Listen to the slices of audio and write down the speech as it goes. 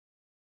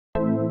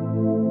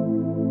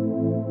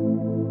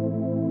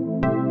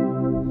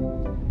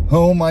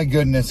Oh my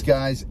goodness,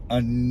 guys,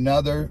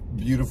 another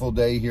beautiful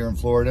day here in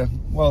Florida.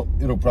 Well,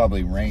 it'll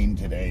probably rain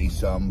today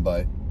some,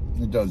 but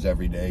it does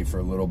every day for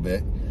a little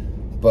bit.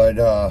 But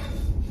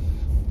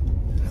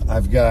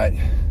I've got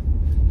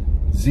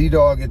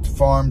Z-Dog at the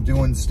farm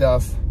doing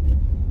stuff.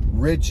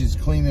 Rich is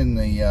cleaning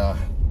the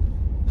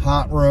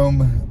hot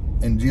room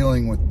and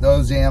dealing with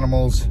those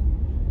animals.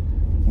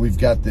 We've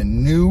got the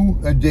new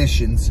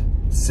additions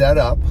set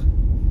up.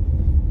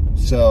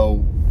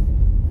 So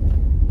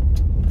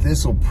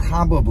this will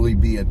probably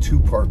be a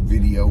two-part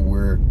video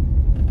where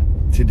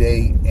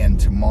today and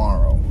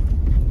tomorrow,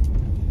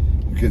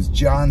 because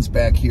John's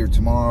back here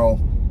tomorrow.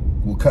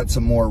 We'll cut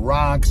some more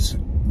rocks.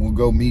 We'll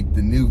go meet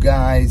the new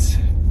guys.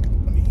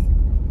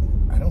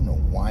 I don't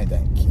know why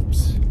that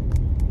keeps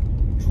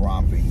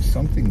dropping.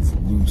 Something's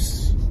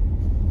loose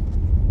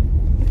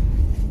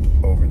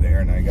over there,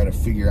 and I got to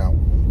figure out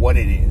what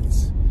it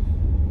is.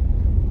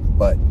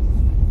 But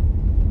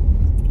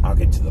I'll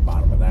get to the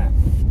bottom of that.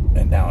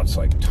 And now it's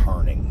like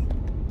turning.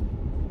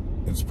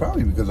 It's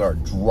probably because our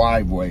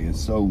driveway is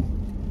so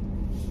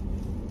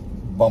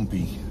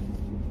bumpy.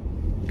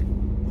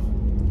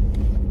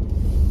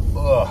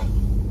 Ugh.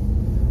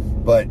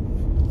 But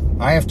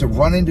I have to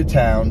run into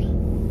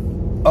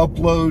town,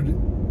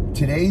 upload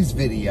today's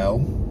video,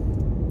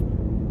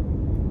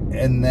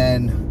 and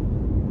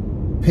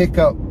then pick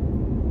up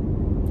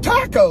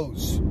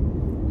tacos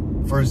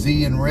for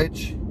Z and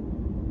Rich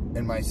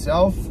and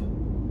myself,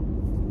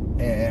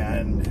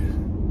 and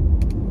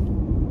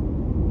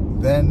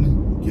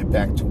then get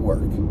back to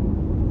work.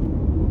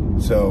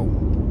 So,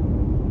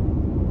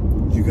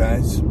 you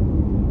guys,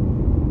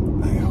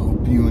 I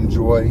hope you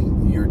enjoy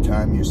your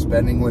time you're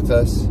spending with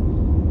us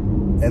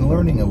and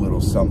learning a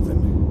little something.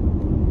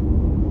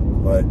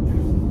 But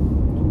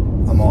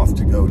I'm off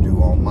to go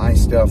do all my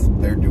stuff.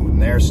 They're doing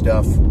their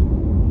stuff.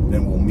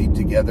 Then we'll meet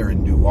together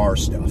and do our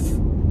stuff.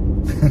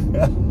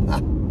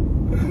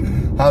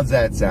 How's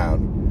that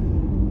sound?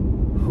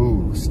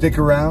 Ooh, stick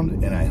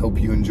around, and I hope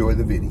you enjoy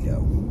the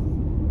video.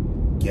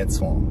 Get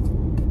swamped.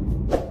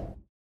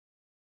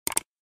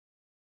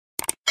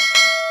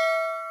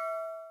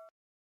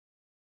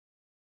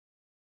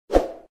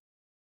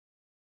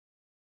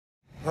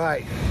 All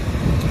right,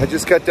 I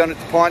just got done at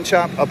the pawn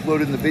shop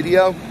uploading the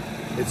video.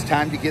 It's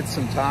time to get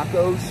some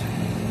tacos,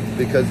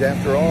 because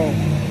after all,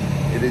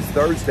 it is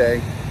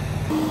Thursday.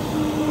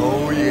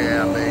 Oh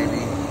yeah,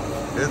 baby.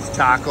 It's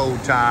taco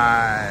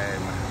time.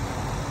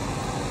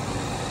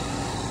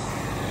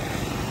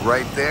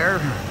 Right there,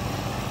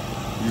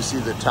 you see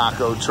the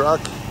taco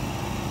truck.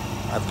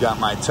 I've got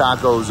my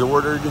tacos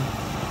ordered.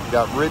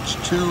 Got Rich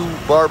 2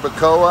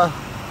 barbacoa.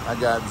 I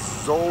got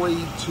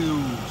Zoli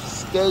 2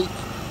 steak,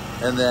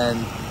 and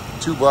then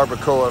 2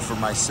 barbacoa for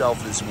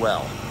myself as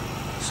well.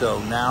 So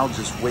now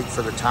just wait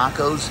for the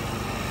tacos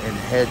and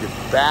head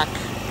back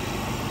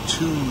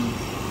to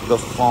the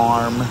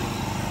farm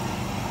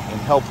and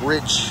help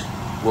Rich.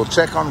 We'll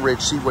check on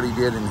Rich, see what he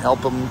did, and help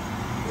him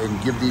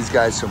and give these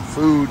guys some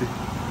food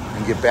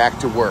and get back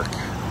to work.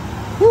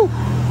 Woo!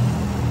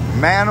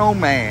 Man, oh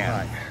man. All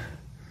right.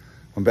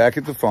 I'm back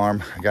at the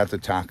farm. I got the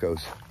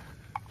tacos.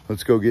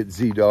 Let's go get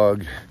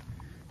Z-Dog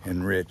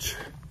and Rich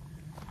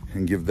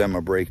and give them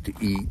a break to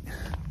eat.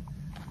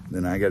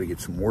 Then I got to get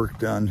some work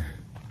done,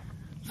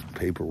 some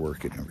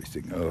paperwork and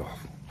everything. Oh,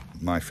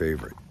 my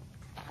favorite.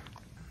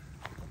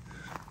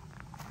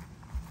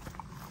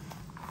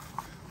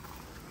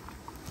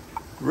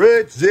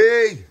 Rich,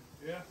 Z!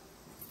 Yeah?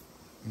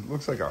 It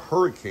looks like a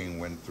hurricane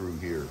went through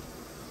here.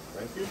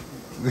 Thank you.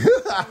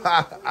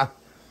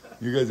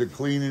 You guys are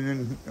cleaning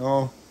and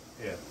all?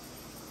 Yeah.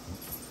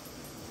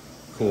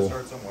 Cool.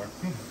 Start somewhere.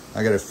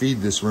 I got to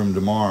feed this room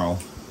tomorrow.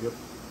 Yep.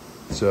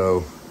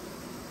 So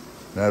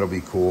that'll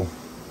be cool.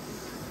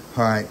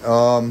 All right.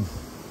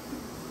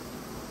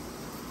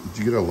 Did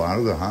you get a lot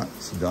of the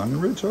hots done,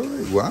 Rich,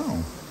 already?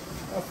 Wow.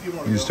 A few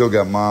more. You still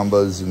got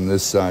Mambas and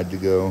this side to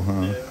go,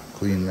 huh? Yeah.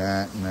 Clean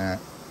that and that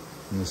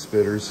and the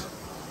spitters.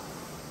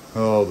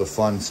 Oh, the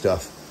fun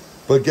stuff.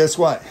 But guess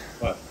what?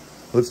 What?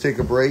 Let's take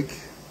a break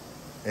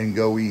and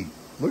go eat.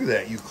 Look at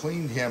that. You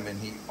cleaned him and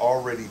he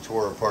already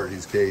tore apart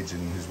his cage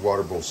and his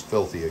water bowl's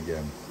filthy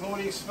again. Well, what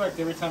do you expect?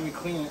 Every time you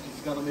clean it,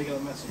 he's got to make it a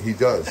mess. He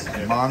does.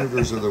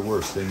 Monitors are the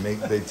worst.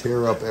 They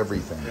tear up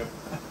everything. Yep.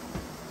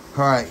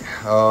 All right.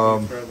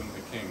 Better than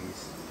the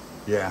Kings.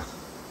 Yeah.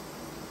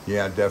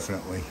 Yeah,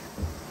 definitely.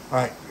 All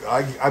right.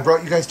 I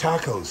brought you guys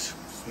tacos.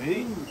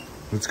 Sweet.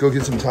 Let's go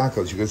get some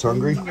tacos. You guys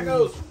hungry?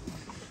 Tacos.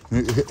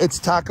 It's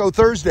Taco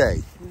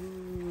Thursday.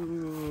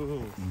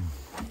 Ooh.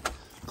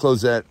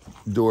 Close that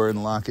door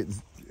and lock it,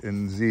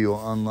 and Z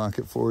will unlock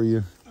it for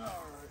you. All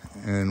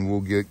right. And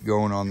we'll get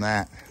going on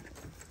that.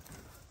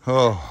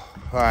 Oh,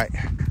 all right.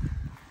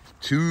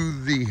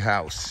 To the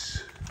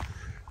house.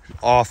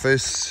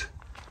 Office.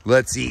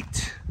 Let's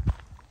eat.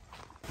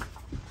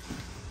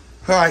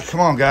 All right, come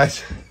on, guys.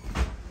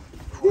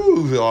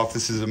 Whew, the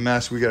office is a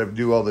mess. We got to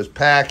do all this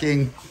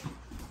packing.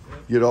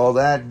 Get all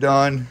that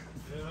done.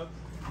 Yep.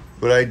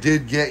 But I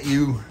did get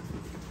you.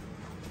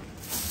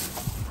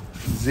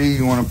 Z,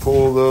 you want to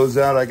pull those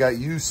out? I got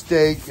you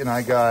steak and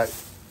I got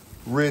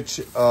rich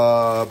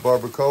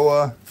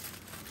barbacoa,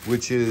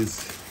 which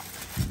is,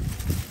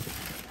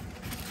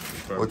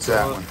 what's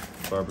that one?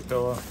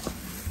 Barbacoa.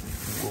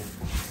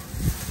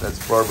 That's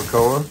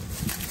barbacoa.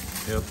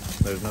 Yep,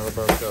 there's another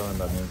barbacoa, and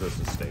that means it's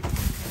a steak.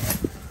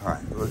 All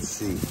right, let's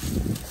see.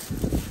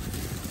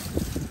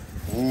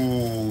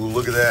 Ooh,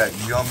 look at that,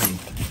 yummy.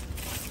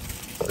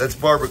 That's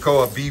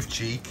barbacoa beef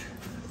cheek,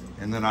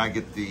 and then I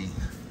get the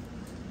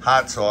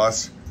hot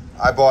sauce.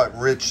 I bought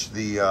Rich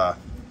the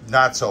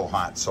not so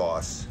hot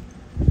sauce.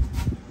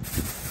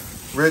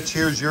 Rich,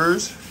 here's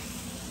yours.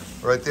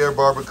 Right there,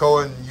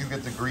 barbacoa, and you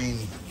get the green.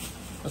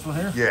 This one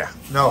here? Yeah,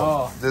 no,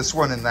 Oh. this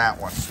one and that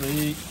one.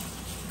 Sweet.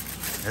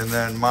 And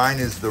then mine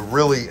is the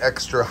really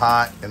extra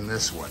hot and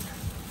this one.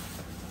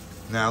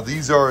 Now,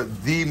 these are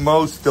the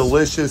most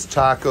delicious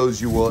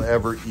tacos you will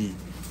ever eat.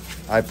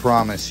 I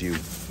promise you.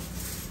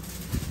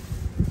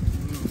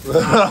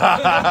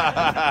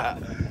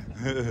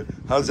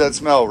 How's that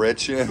smell,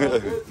 Rich?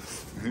 Look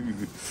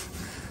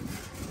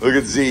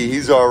at Z.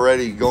 He's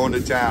already going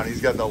to town.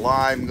 He's got the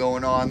lime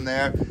going on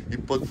there. He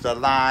puts the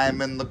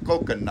lime in the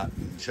coconut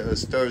and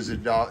stirs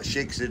it all,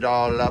 shakes it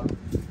all up,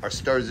 or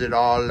stirs it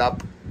all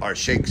up, or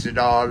shakes it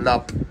all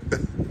up.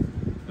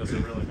 Does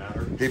it really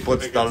matter? He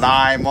puts the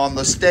lime on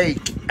the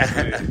steak. Does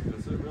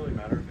it really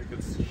matter if it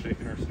gets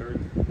shaken or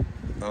stirred?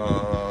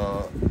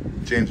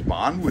 James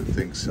Bond would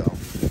think so.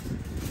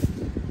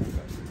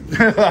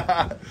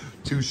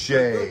 Touche.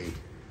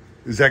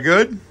 Is that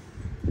good?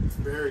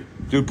 Very.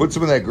 Dude, put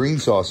some of that green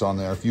sauce on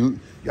there.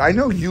 I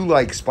know you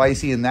like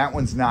spicy, and that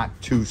one's not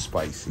too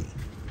spicy.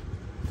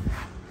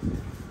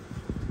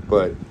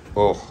 But,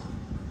 oh.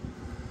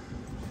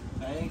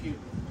 Thank you.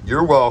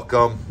 You're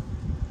welcome.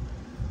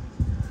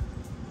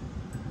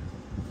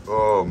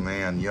 Oh,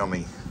 man,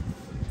 yummy.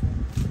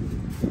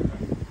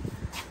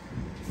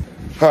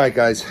 All right,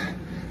 guys.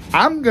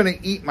 I'm going to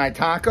eat my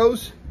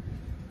tacos,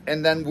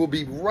 and then we'll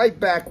be right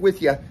back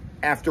with you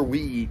after we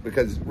eat,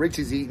 because Rich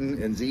is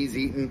eating and Z's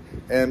eating,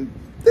 and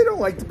they don't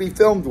like to be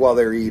filmed while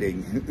they're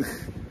eating.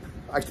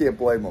 I can't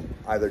blame them.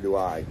 Either do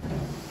I.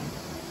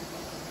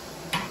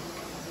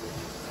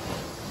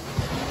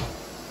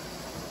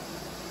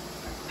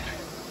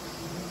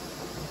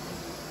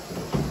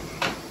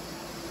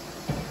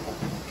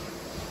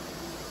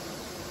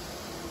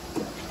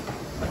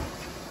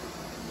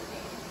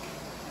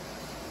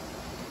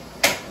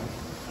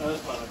 Oh,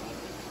 that's fine.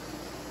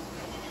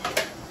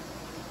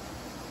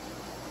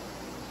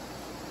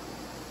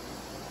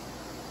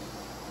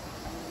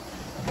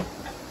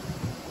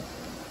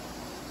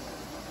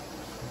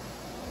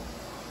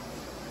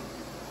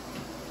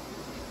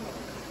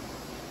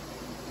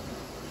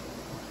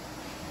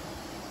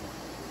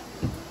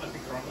 I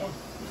think you're on one.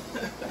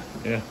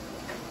 Yeah.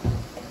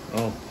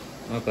 Oh,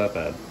 not that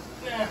bad.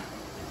 Yeah.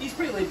 He's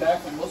pretty laid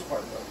back for the most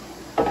part,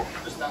 though.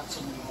 Just not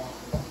something you want.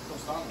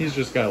 He's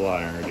just got a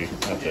lot of energy.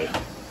 That's it.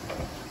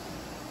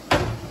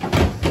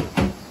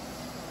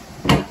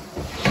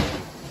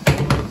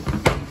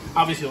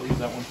 Obviously, I'll use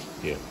that one.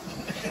 Yeah.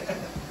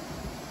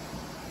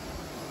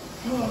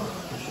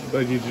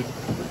 But you just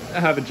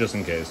have it just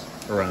in case.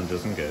 Around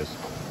just in case.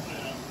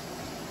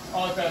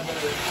 All I've got to do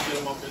is get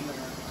them up in there.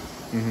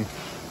 Mm-hmm.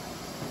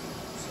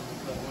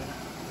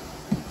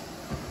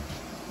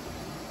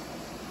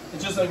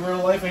 It's just like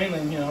real life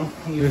anything, you know.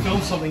 When you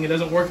film something, it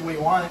doesn't work the way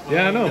you want it.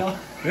 Yeah, I know. You know?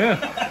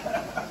 Yeah.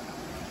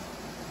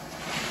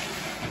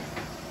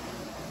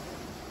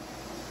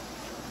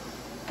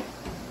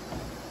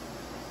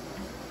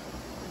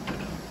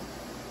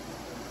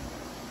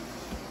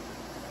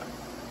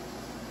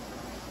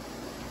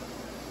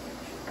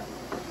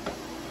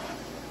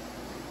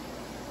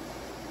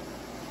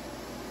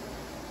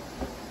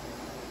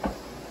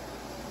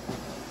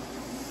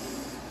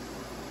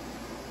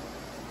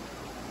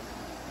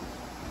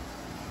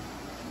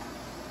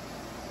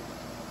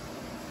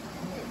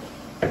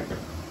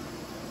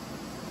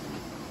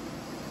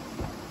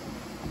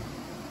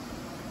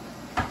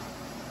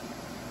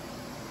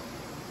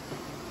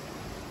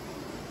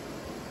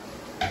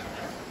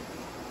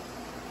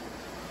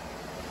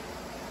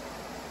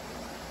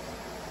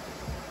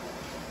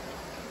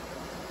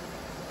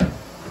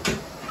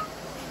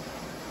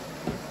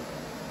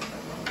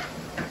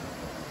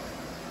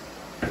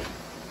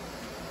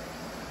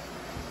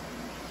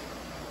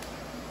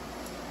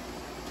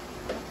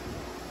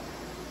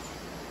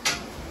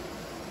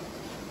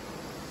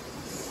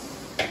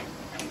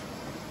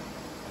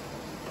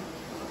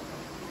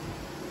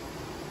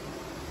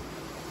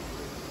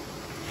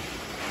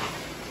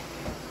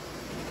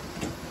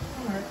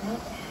 Alright, well,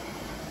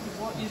 it was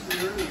a lot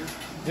easier earlier.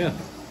 Yeah.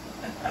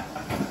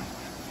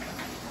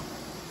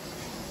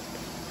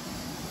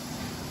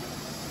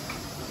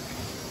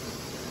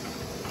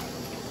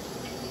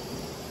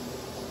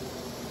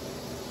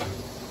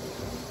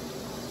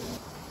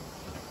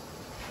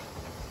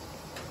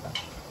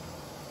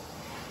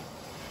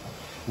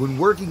 When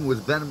working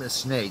with venomous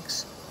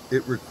snakes,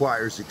 it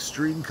requires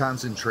extreme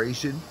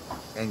concentration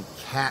and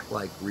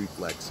cat-like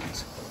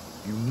reflexes.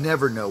 You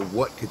never know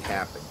what could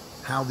happen,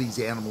 how these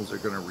animals are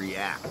going to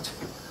react.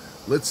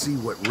 Let's see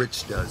what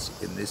Rich does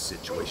in this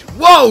situation.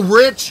 Whoa,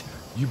 Rich!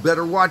 You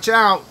better watch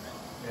out.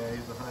 Yeah,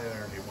 he's a high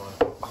energy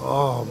one.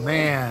 Oh,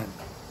 man.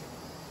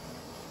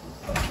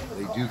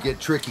 They do get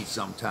tricky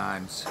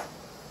sometimes.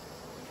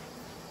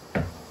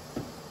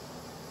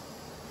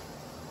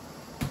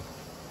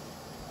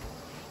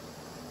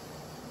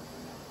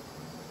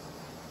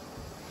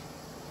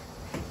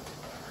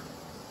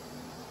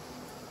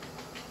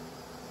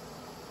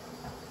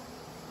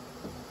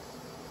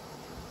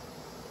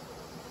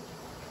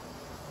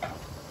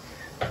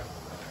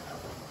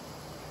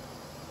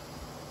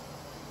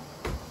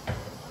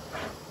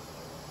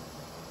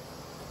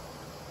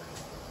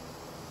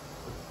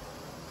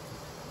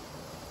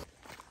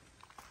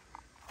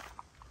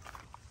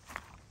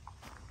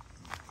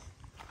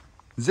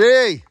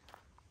 Z!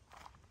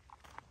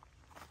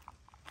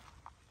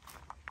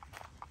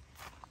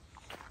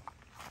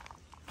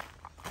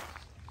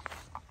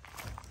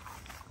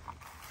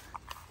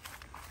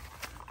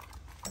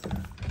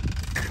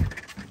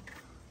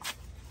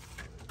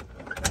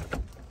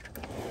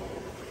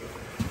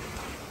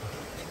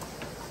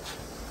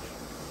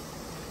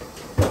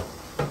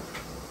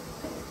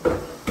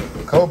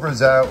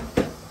 Cobra's out.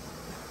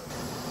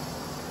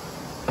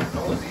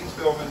 Oh, Z's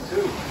filming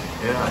too.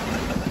 Yeah.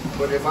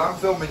 But if I'm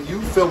filming you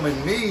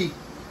filming me,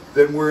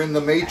 then we're in the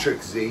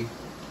Matrix, Z.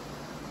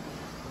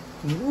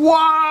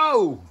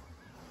 Whoa!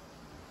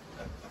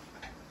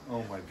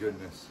 Oh my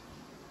goodness.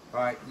 All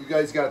right, you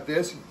guys got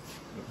this?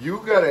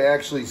 You got to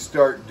actually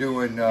start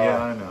doing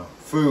Yeah, I know.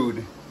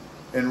 food.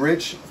 And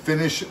Rich,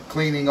 finish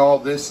cleaning all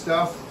this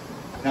stuff.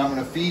 And I'm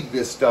going to feed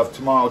this stuff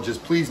tomorrow.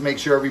 Just please make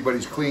sure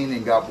everybody's clean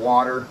and got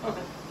water.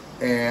 Okay.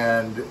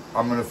 And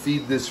I'm going to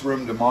feed this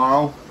room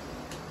tomorrow.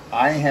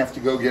 I have to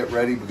go get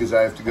ready because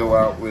I have to go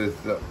out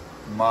with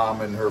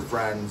Mom and her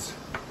friends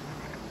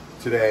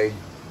today.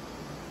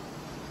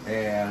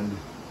 And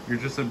You're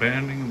just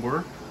abandoning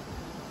work?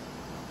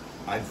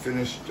 I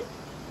finished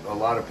a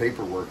lot of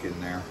paperwork in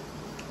there.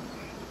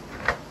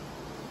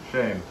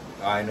 Shame.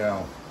 I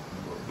know.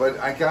 But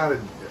I gotta...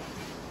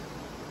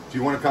 Do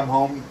you want to come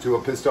home to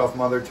a pissed off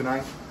mother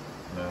tonight?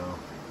 No.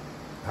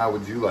 How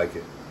would you like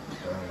it?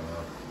 I don't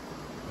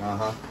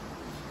know. Uh-huh.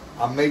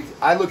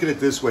 I look at it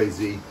this way,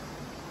 Z.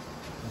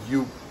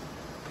 You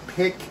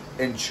pick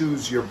and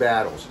choose your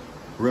battles.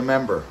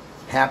 Remember,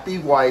 happy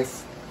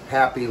wife,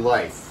 happy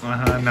life. No,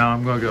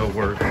 I'm gonna go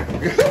work.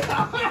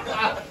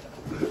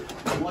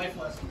 Life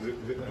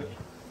lesson.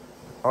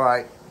 All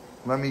right,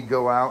 let me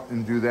go out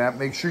and do that.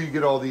 Make sure you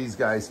get all these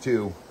guys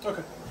too.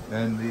 Okay.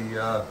 And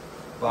the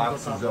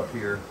boxes up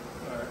here.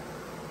 Alright.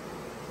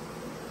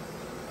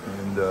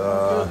 And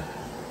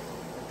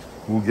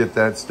we'll get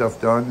that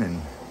stuff done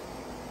and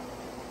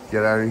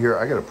get out of here.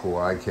 I gotta pull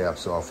eye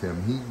caps off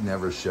him. He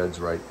never sheds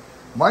right.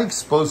 Mike's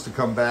supposed to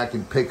come back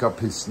and pick up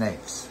his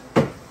snakes.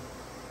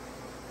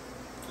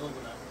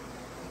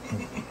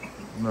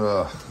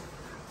 Ugh.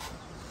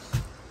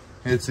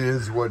 It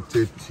is what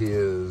it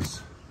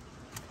is.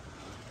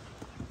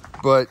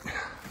 But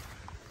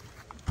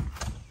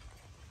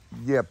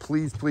yeah,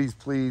 please, please,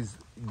 please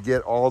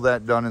get all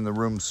that done in the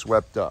room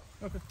swept up.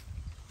 Okay.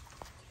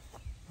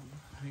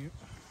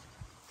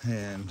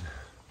 And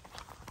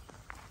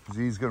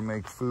Z's gonna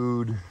make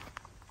food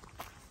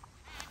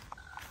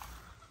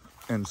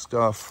and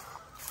stuff,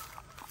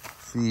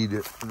 feed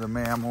the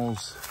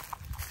mammals.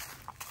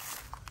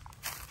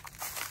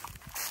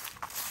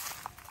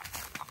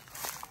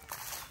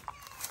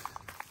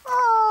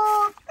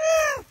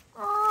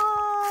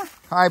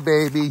 Hi,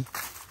 baby.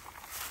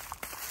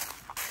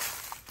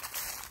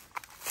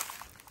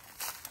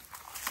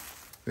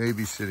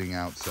 Baby's sitting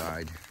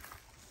outside.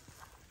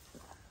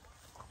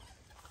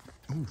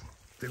 Ooh,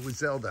 there was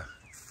Zelda.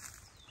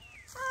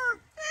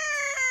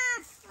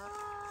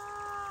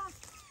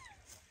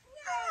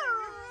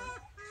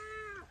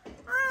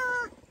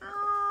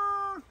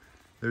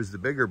 There's the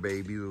bigger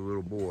baby, the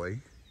little boy,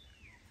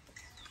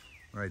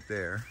 right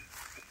there.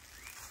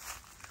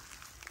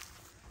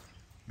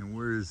 And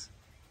where's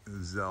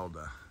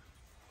Zelda?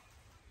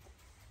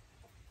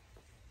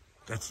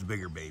 That's the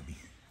bigger baby.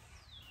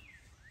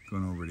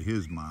 Going over to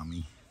his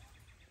mommy.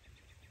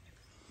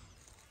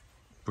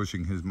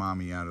 Pushing his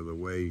mommy out of the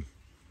way,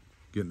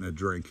 getting a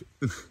drink.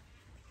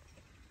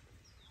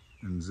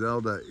 And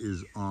Zelda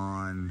is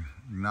on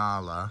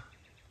Nala,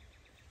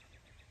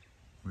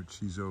 which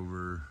she's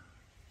over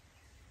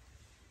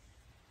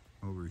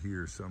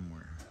here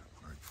somewhere.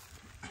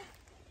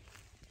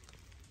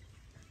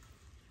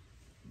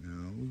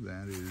 No,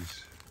 that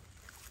is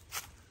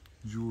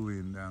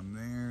Julian down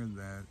there.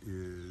 That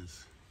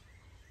is...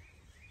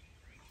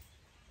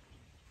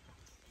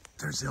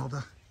 There's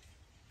Zelda.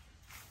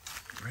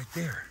 Right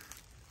there.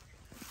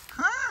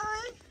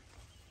 Hi!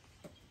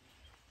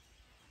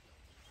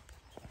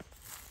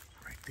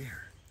 Right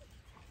there.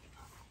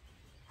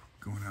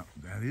 Going up.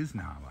 That is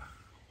Nala.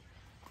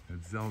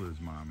 That's Zelda's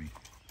mommy.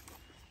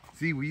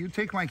 Z, will you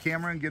take my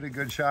camera and get a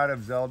good shot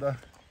of Zelda?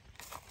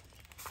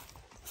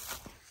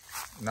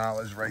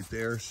 Nala's right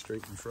there,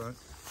 straight in front.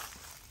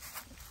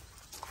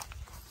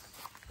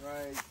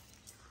 Right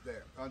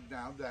there.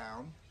 Down,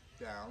 down.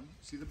 down.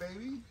 See the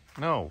baby?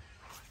 No.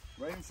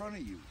 Right in front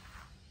of you.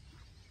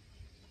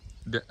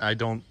 I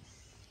don't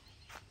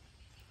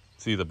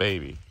see the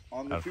baby.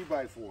 On the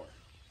 2x4.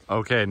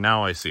 Okay,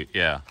 now I see.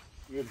 Yeah.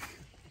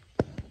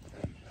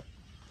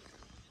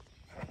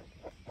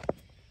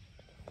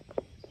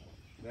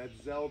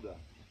 That's Zelda.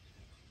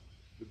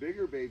 The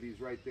bigger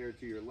baby's right there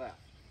to your left.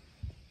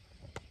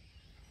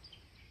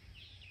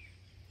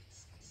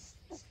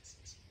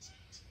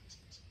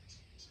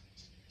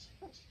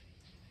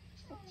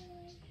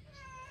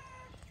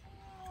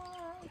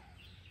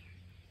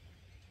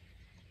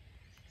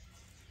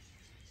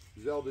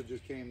 Zelda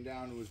just came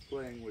down and was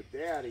playing with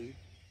Daddy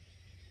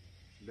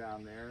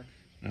down there.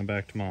 I'm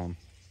back to Mom.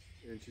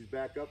 And she's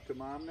back up to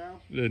Mom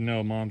now?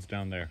 No, Mom's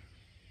down there.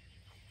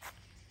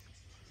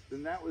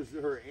 Then that was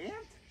her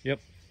aunt? Yep.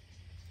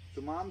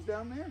 So Mom's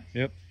down there?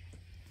 Yep.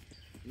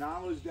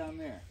 Nala's down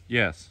there?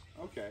 Yes.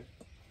 Okay.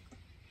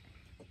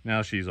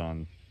 Now she's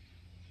on.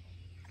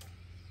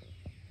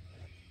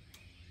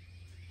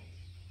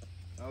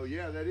 Oh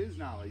yeah, that is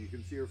Nala. You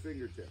can see her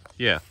fingertips.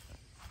 Yeah.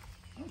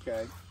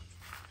 Okay.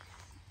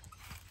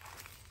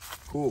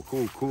 Cool,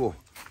 cool, cool.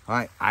 All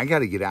right, I got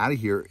to get out of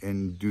here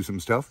and do some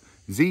stuff.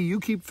 Z, you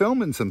keep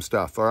filming some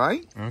stuff, all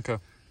right? Okay.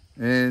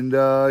 And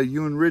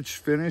you and Rich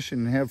finish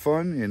and have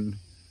fun. And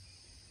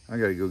I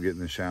got to go get in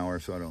the shower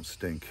so I don't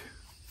stink.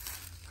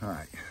 All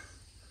right.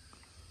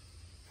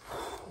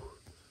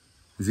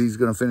 Z's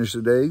going to finish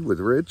the day with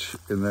Rich.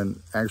 And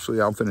then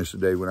actually I'll finish the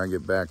day when I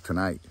get back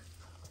tonight.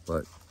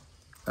 But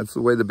that's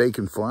the way the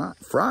bacon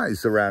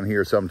fries around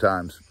here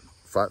sometimes.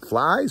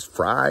 Flies?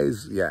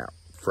 Fries? Yeah,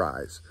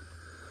 fries.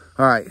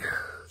 All right,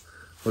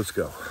 let's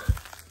go.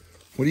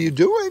 What are you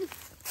doing?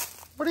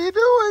 What are you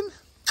doing?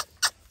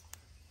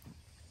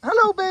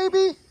 Hello,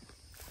 baby.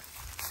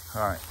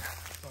 All right.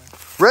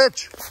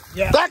 Rich,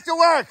 Yeah. back to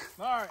work.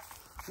 All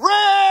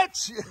right.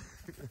 Rich!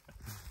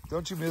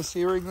 Don't you miss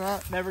hearing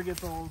that? Never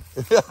gets old.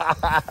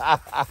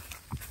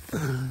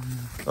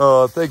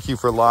 Oh, thank you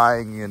for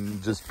lying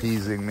and just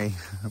teasing me.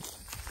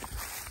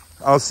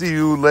 I'll see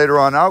you later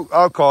on.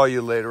 I'll call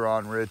you later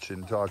on, Rich,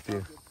 and talk to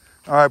you.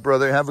 All right,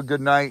 brother. Have a good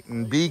night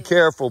and be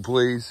careful,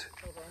 please.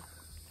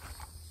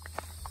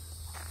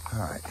 All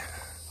right.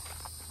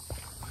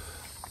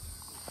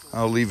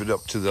 I'll leave it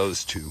up to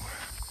those two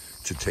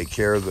to take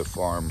care of the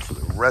farm for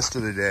the rest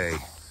of the day.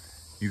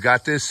 You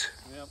got this?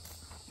 Yep.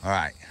 All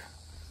right.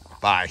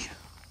 Bye.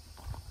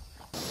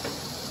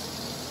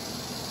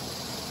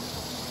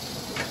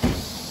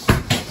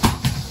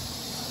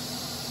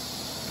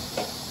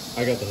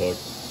 I got the hook.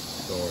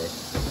 Don't worry.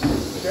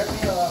 Grab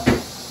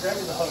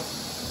me the hook.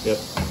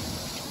 Yep.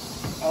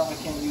 I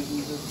can't use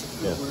either.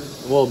 Yeah.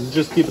 Well,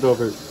 just keep it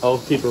over. I'll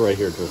keep it right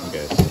here just in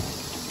case.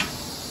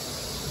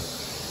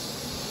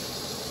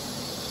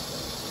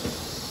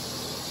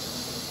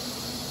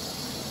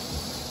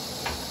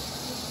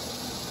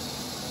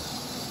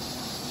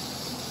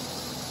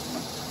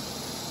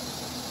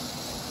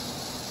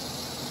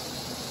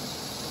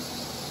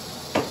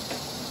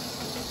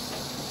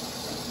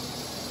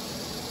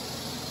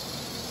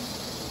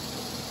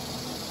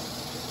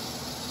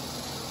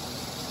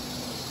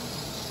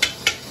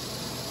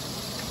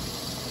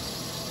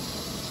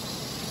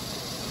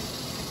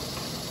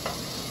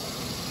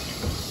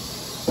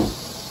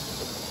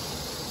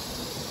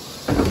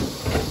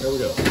 There we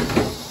go.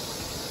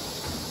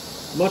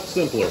 Much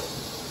simpler.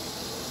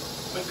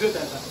 But good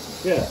that time.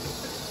 Yeah.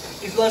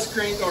 He's less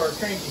cranky.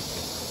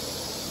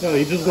 No,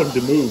 he just wanted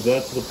to move.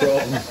 That's the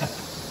problem.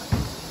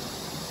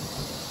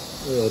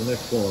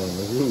 Next one.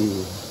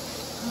 Ooh.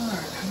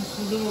 Alright,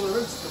 I'm doing all the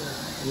rest there.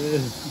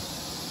 Yeah.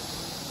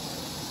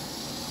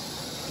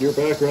 You're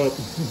back up.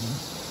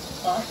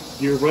 Huh?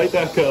 You're right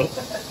back up.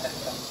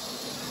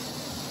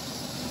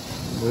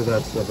 Move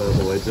that stuff out of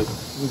the way.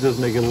 Just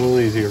make it a little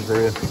easier for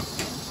you.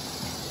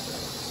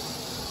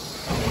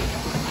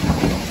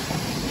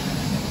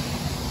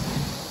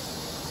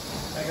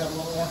 I got a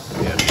little more.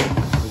 Yeah.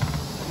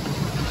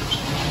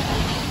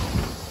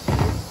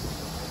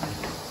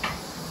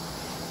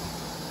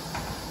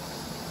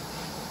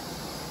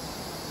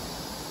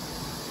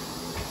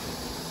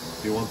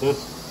 Do you want this?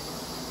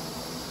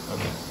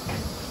 Okay.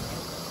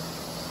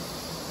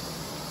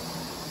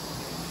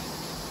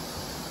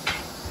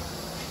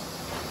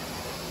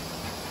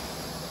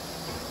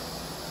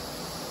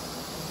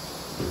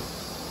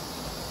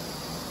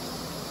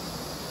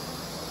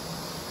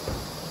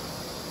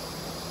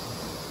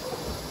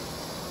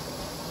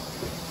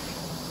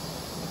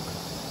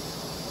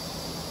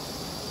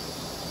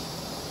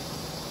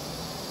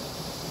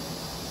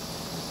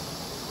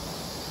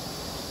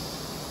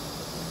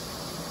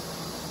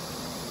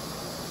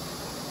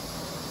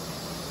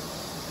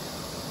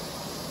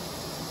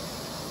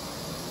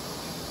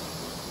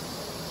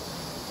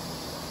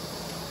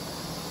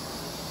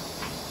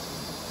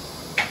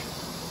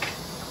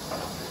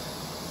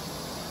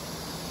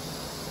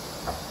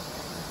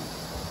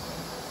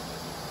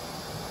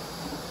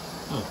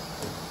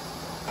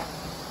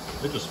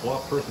 They just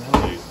swapped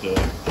personalities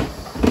today.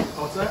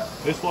 What's that?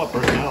 They swapped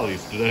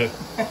personalities today.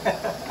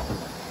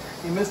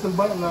 You missed them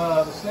button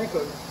the snake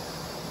hook.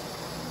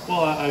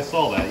 Well, I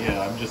saw that.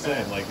 Yeah, I'm just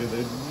saying, like,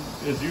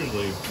 it's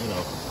usually, you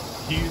know,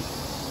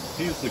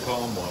 he's the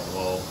calm one.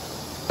 Well,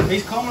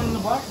 He's calmer than the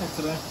blackneck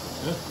today.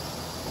 yeah.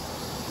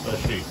 That's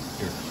she.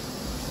 Here.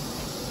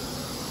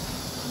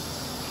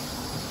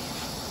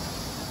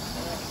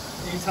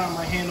 Anytime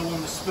I handle one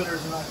of the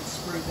spitters and I can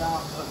spray down,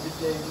 it's a good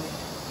day to me.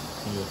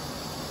 Yeah.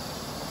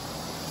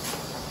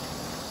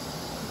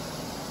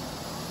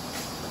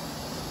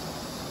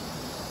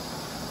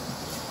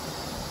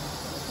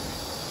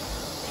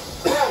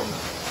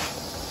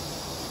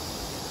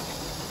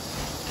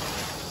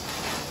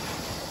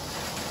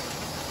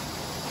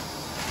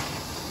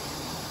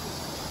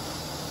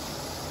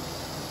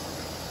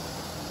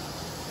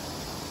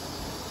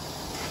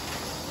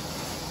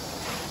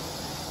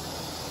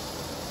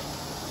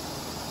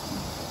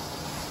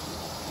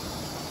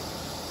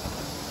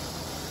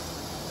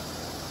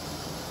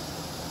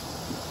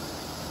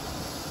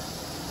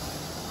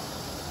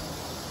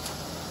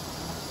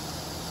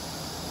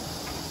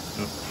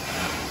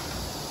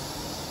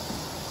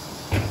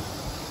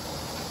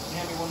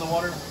 Hand me one in the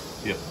water.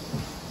 Yep.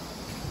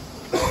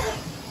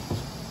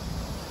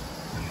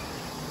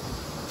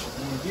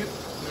 Thank you.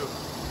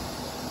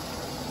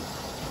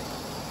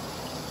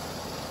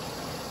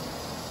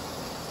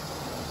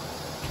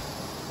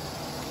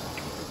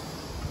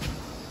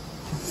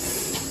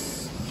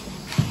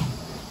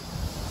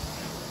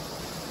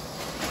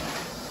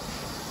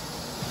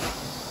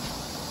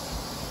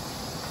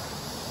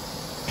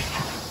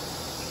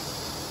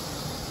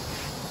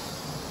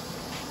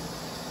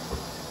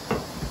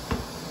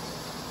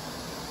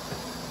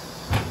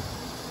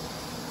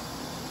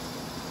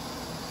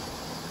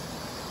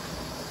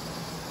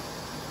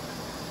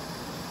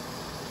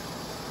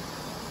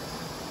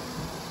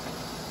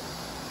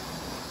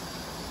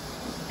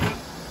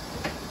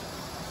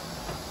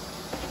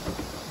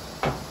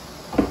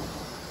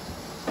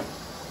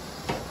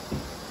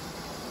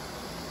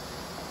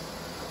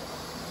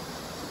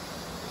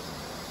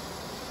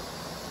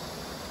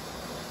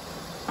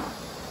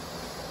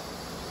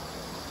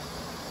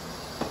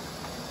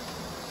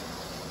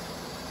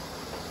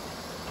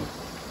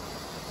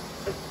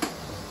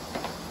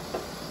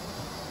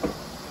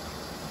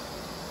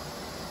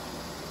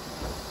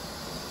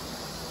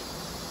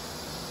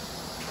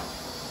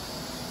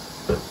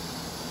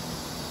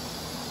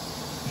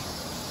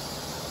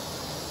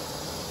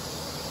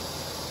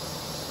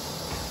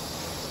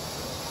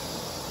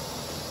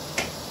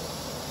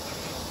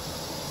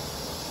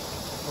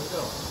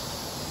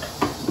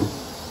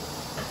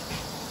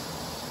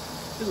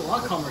 He's a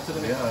lot calmer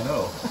today. Yeah, I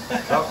know.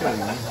 Shocking.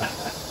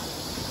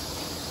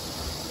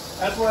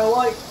 That's what I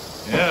like.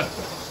 Yeah.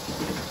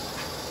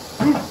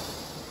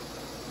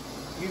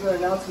 You been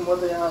announcing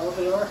what they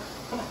are?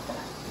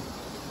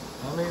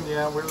 I mean,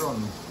 yeah, we're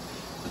on.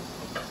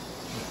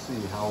 Let's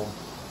see how.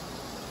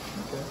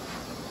 Okay.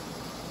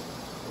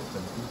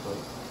 Open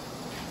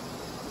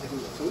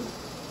Food?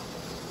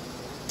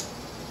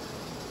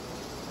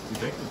 You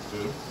think it's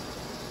food?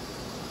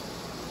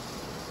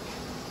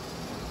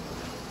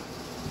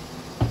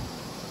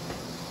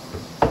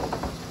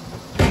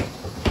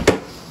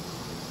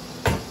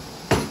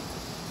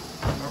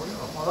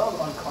 Well, that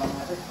was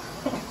unclimactic.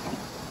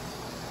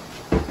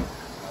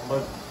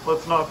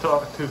 Let's not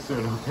talk too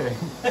soon, okay?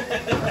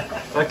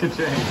 That could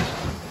change.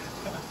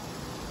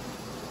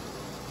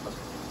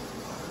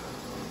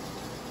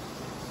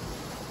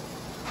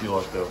 You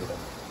looked over there.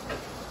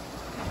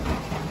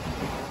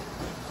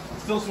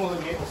 Still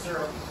smelling maple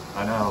syrup.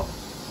 I know.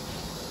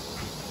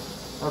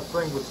 That's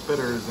the thing with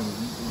spitters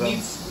and We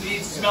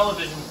need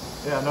smell-o-vision.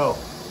 yeah, no.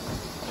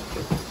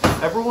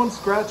 Everyone's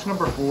scratch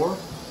number 4.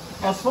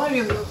 Now, it's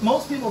funny because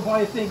most people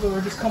probably think that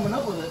we're just coming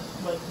up with it,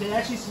 but they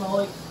actually smell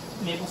like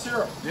maple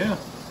syrup. Yeah.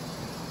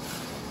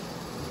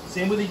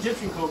 Same with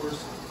Egyptian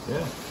cobras.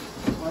 Yeah.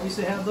 I used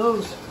to have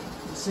those.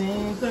 The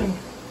same thing.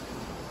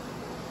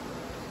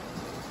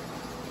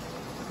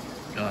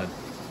 God,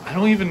 I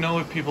don't even know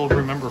if people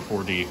remember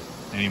 4D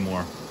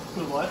anymore.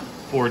 With what?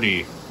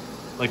 4D,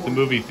 like the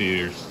movie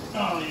theaters,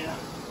 Oh, yeah.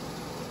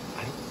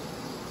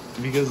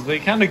 because they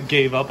kind of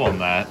gave up on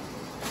that.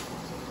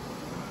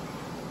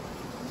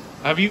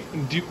 Have you?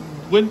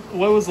 What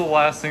was the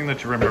last thing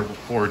that you remember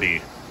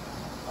 4D?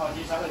 Oh,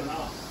 geez, I don't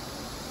know.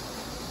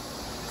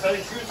 To tell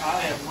you the truth, I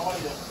have no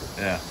idea.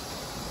 Yeah.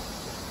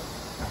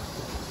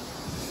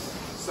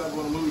 Started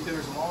going to movie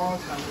theaters a long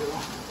time ago.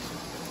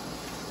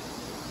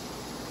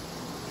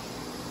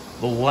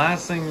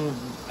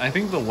 I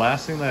think the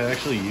last thing that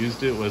actually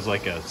used it was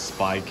like a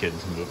Spy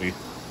Kids movie.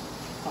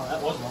 Oh,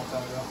 that was a long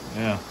time ago.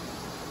 Yeah.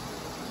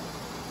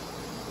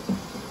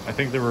 I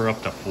think they were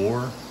up to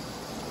 4.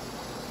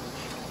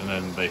 And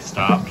then they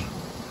stopped.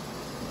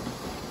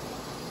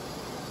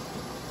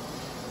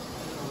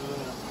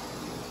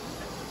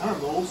 I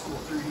remember the old school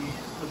 3D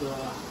with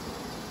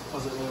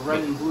was it the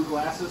red and blue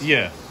glasses?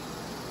 Yeah.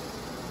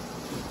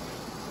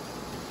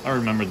 I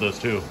remember those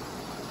too.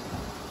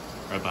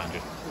 Right behind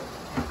you.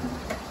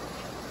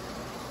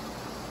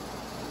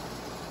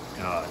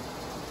 God.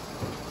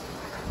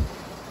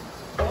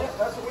 Yeah,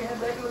 that's what we had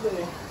back in the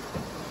day.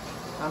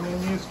 I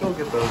mean, you still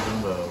get those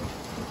in the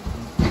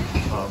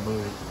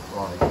movie,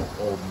 like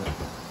old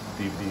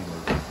DVD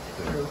movies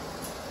too.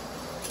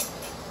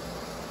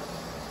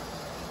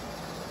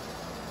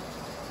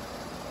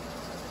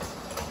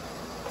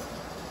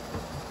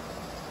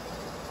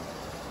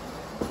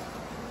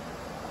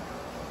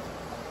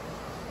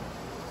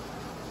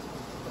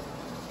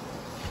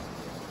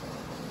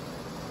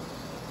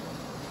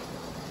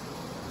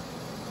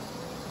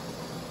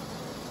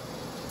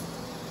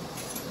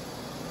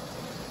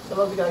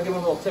 Sometimes you gotta give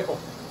him a little tickle.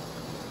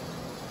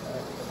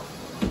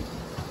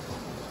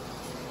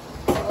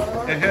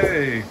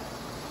 Hey,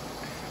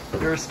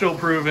 you're still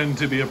proven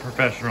to be a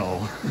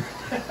professional.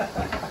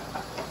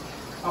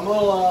 I'm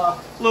a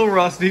little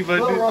rusty,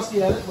 but little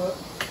rusty at it, but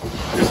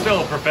you're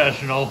still a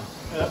professional.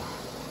 yeah.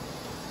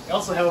 You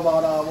also have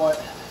about what?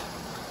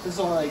 This is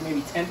only like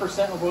maybe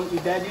 10% of what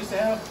your dad used to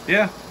have.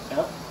 Yeah.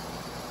 Yep.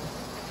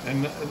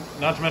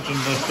 And not to mention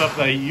the stuff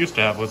that he used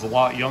to have was a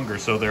lot younger,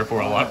 so therefore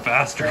a lot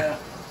faster. Yeah.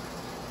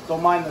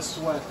 Don't mind the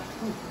sweat.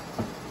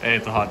 Hey,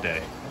 it's a hot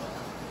day.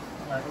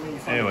 Alright, let me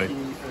find Anyway. the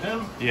key for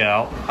him.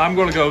 Yeah, I'm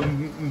gonna go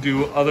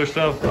do other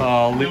stuff.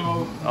 I'll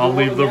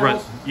leave the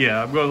rest.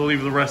 Yeah, I'm gonna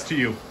leave the rest to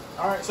you.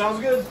 Alright, sounds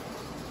good.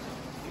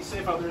 Be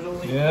safe out there,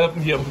 only.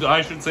 Yep,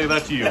 I should say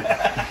that to you.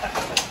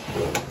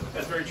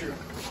 That's very true.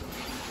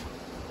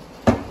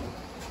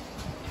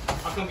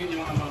 I'll come get you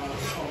on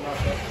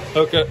that.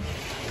 Okay.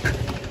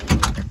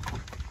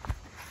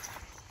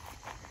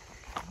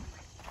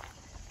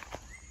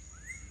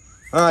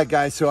 All right,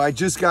 guys, so I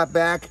just got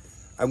back.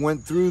 I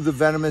went through the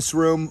venomous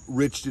room.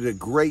 Rich did a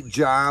great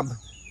job,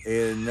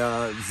 and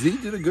Z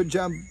did a good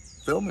job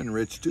filming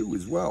Rich too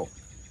as well.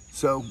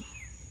 So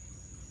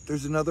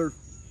there's another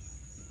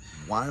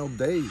wild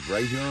day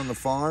right here on the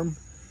farm.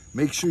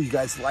 Make sure you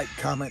guys like,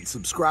 comment,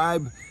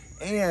 subscribe,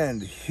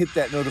 and hit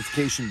that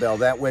notification bell.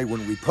 That way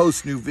when we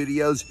post new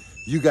videos,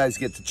 you guys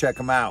get to check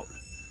them out.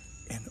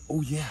 And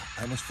oh yeah,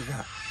 I almost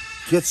forgot.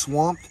 Get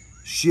swamped,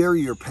 share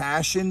your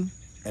passion,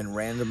 and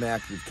random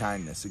act of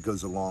kindness. It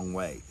goes a long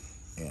way.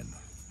 And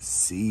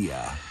see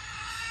ya.